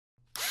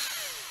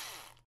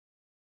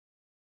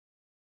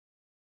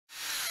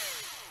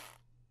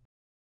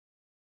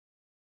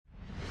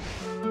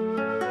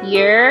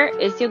here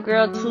is your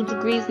girl 2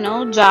 degrees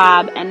no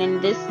job, and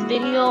in this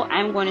video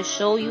I'm going to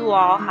show you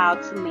all how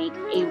to make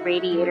a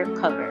radiator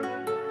cover.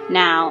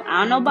 Now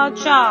I don't know about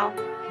y'all,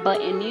 but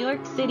in New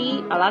York City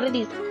a lot of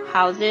these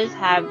houses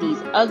have these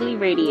ugly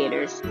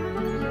radiators.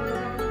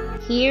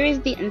 Here is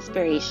the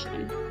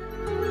inspiration.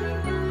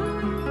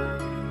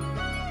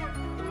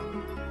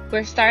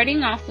 We're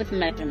starting off with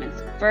measurements.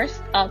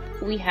 First up,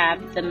 we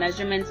have the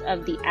measurements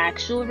of the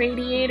actual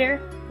radiator,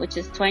 which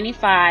is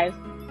 25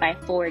 by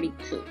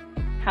 42.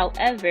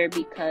 However,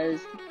 because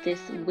this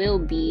will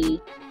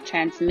be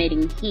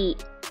transmitting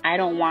heat, I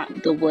don't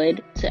want the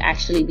wood to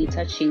actually be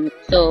touching.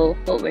 So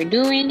what we're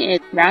doing is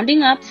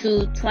rounding up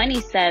to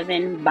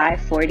 27 by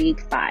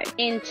 45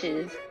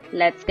 inches.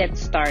 Let's get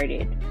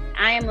started.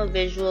 I am a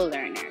visual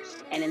learner,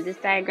 and in this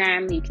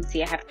diagram you can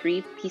see I have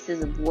 3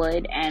 pieces of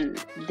wood,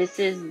 and this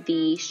is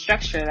the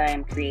structure that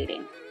I'm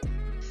creating.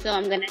 So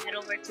I'm gonna head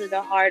over to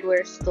the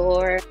hardware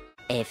store.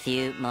 A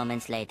few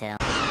moments later.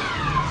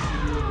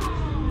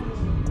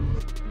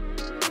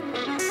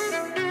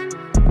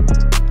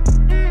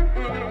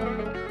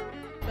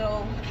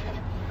 So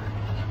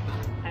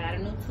I got a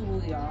new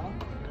tool, y'all.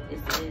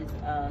 This is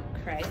a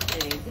Kreg,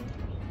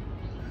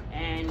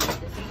 and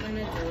what this is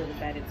gonna do is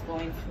that it's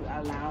going to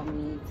allow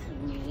me to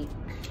make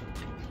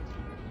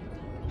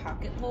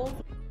pocket holes,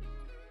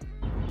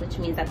 which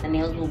means that the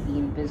nails will be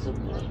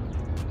invisible.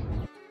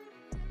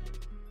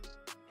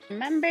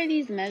 Remember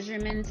these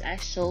measurements I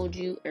showed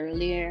you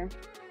earlier?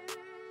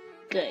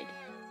 Good.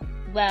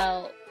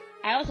 Well,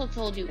 I also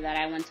told you that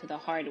I went to the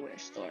hardware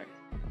store,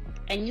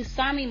 and you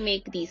saw me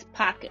make these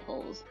pocket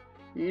holes.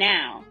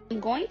 Now, I'm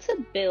going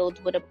to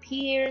build what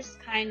appears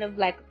kind of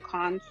like a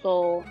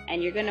console,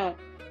 and you're gonna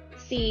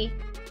see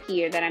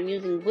here that I'm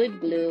using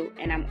wood glue,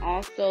 and I'm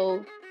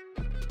also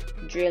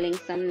drilling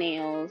some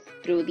nails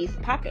through these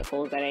pocket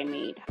holes that I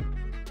made.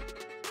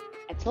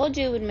 I told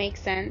you it would make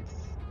sense.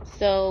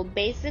 So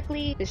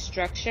basically the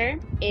structure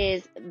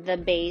is the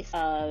base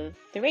of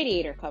the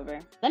radiator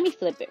cover. Let me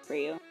flip it for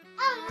you.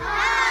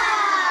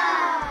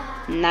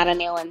 Not a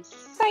nail in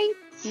sight.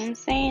 You know what I'm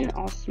saying?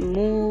 All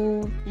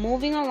smooth.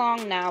 Moving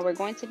along now, we're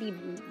going to be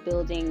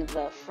building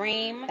the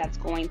frame that's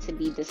going to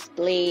be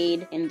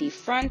displayed in the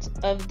front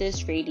of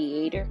this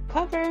radiator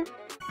cover.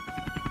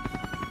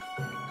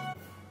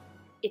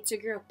 It's your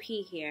girl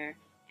P here,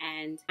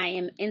 and I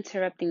am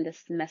interrupting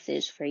this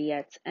message for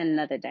yet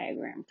another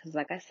diagram because,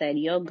 like I said,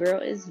 your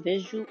girl is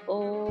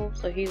visual.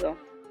 So here you go.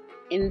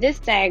 In this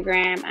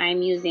diagram,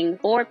 I'm using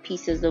 4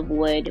 pieces of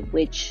wood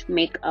which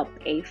make up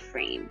a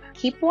frame.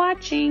 Keep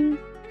watching.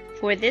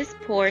 For this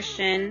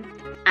portion,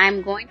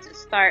 I'm going to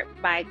start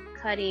by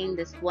cutting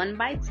this 1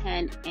 by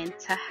 10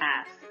 into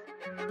half.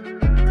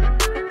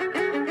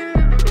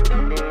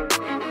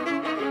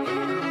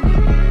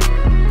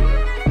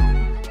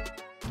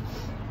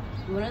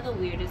 One of the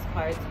weirdest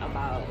parts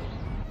about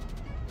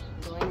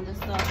doing this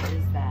stuff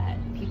is that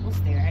people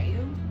stare at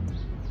you.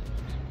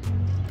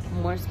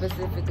 More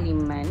specifically,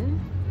 men.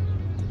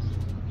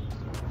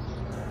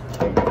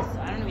 So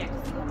I don't know if you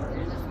can see him, but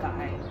there's this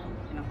guy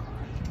in a car.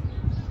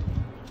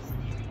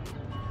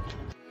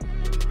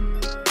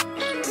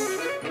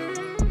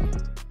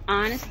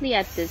 Honestly,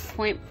 at this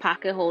point,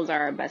 pocket holes are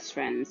our best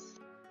friends.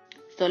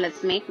 So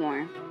let's make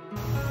more.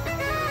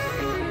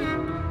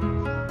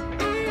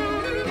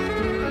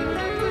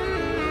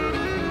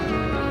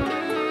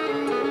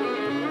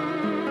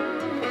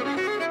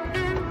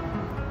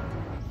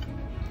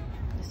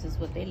 This is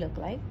what they look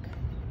like.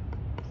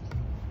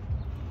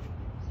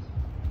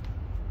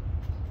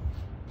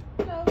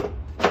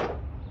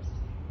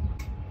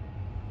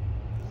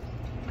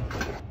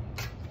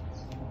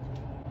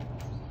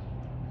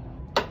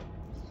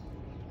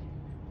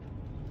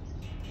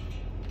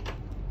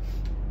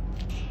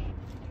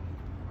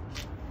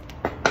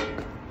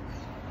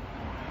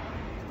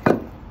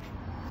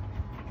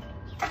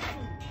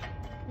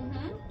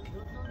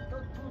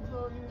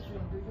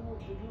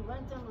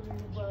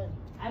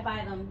 I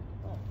buy them.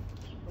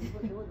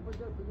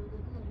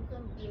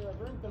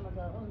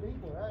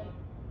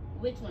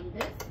 Which one?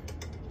 This?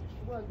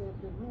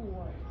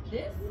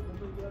 This?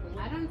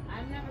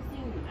 I've never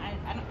seen it.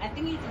 I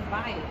think you just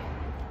buy it.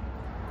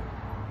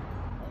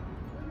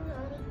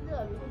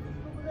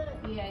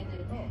 Yeah, I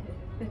did.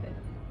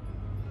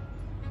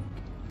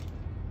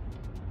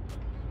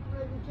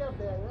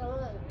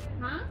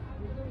 Huh?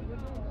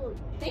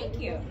 Thank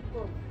you.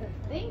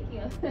 Thank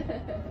you.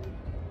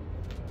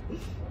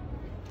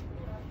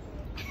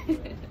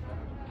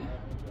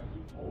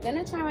 I'm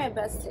gonna try my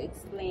best to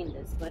explain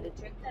this, but a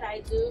trick that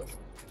I do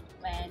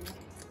when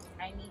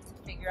I need to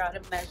figure out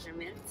a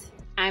measurement,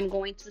 I'm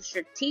going to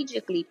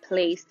strategically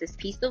place this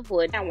piece of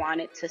wood. I want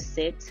it to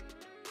sit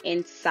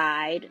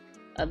inside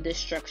of the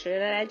structure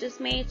that I just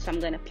made, so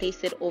I'm going to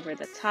place it over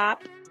the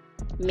top,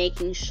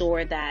 making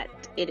sure that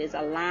it is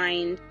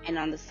aligned, and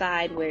on the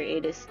side where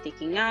it is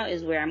sticking out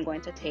is where I'm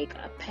going to take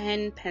a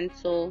pen,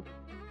 pencil,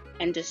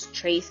 and just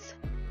trace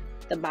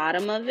the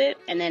bottom of it,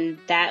 and then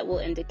that will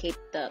indicate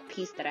the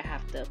piece that I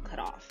have to cut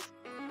off.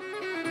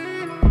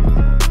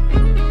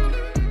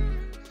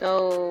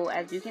 So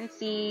as you can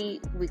see,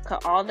 we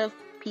cut all the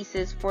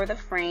pieces for the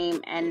frame,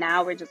 and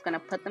now we're just going to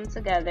put them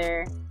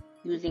together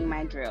using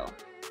my drill.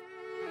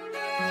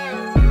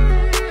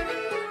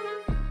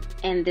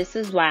 And this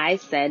is why I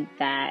said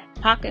that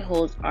pocket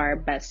holes are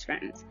best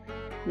friends.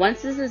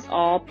 Once this is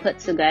all put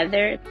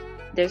together,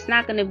 there's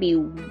not going to be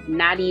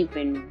not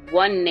even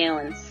one nail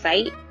in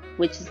sight,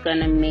 which is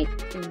going to make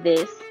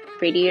this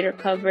radiator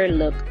cover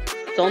look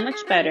so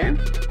much better.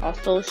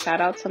 Also,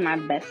 shout out to my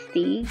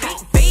bestie.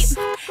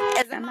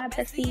 Is that my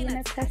bestie in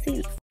a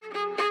casino?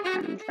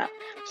 Let me stop.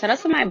 Shout out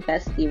to my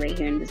bestie right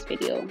here in this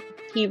video.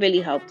 He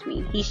really helped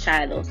me. He's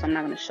shy though, so I'm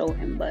not going to show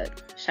him,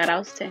 but shout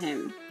outs to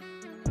him.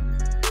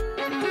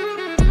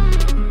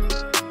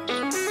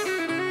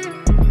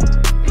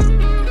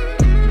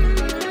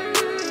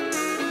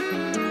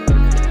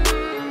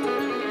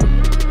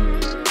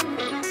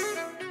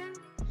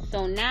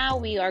 So now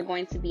we are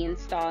going to be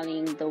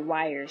installing the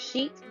wire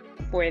sheet.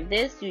 For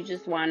this, you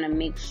just want to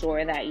make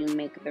sure that you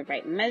make the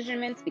right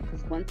measurements,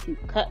 because once you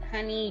cut,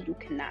 honey, you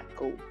cannot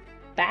go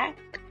back.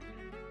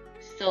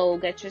 So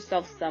get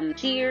yourself some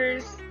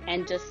shears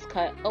and just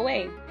cut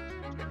away.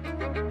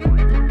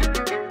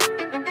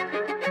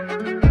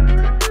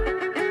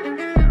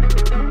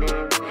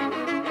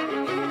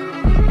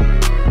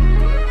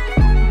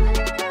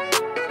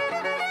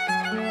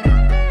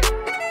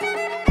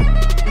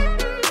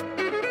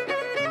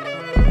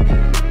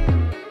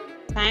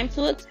 Time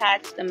to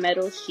attach the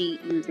metal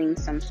sheet using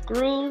some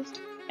screws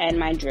and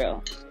my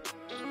drill.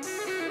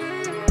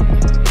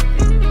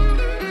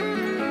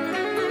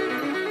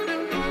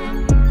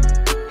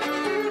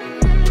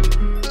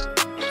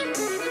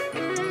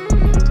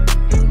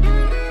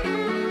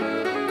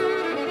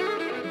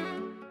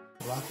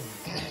 Blocking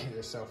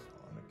yourself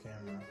on the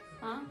camera.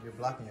 Huh? You're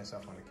blocking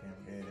yourself on the camera.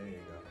 Yeah, there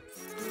you go.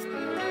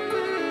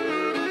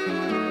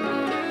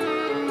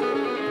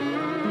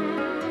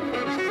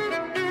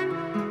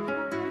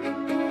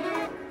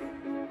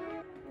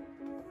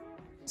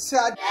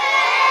 Sad.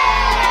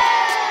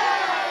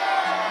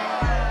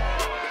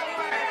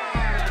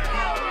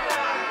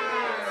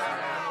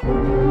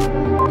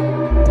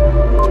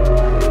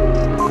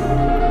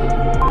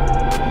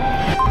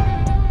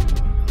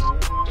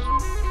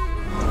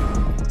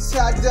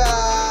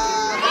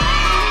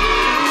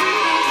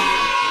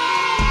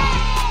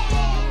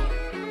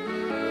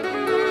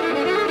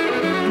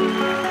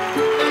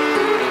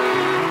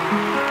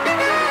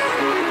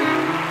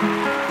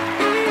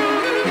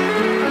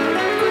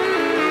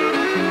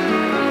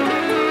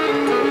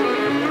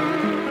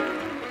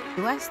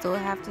 Do I still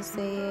have to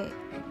say it?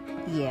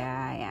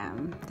 Yeah, I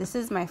am. This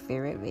is my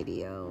favorite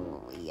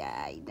video.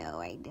 Yeah, I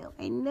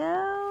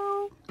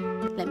know.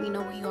 Let me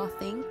know what you all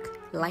think.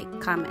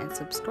 Like, comment, and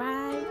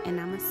subscribe. And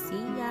I'ma see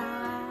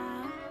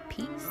y'all.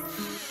 Peace.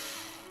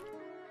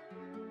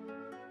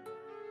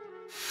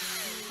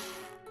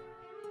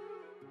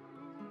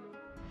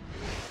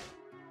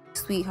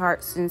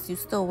 Sweetheart, since you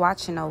still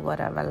watching or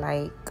whatever,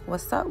 like,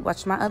 what's up?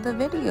 Watch my other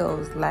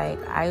videos. Like,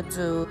 I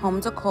do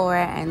home decor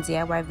and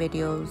DIY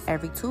videos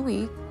every 2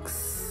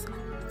 weeks.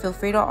 Feel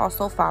free to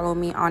also follow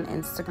me on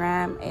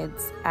Instagram.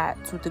 It's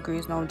at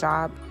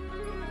twodegreesnojob.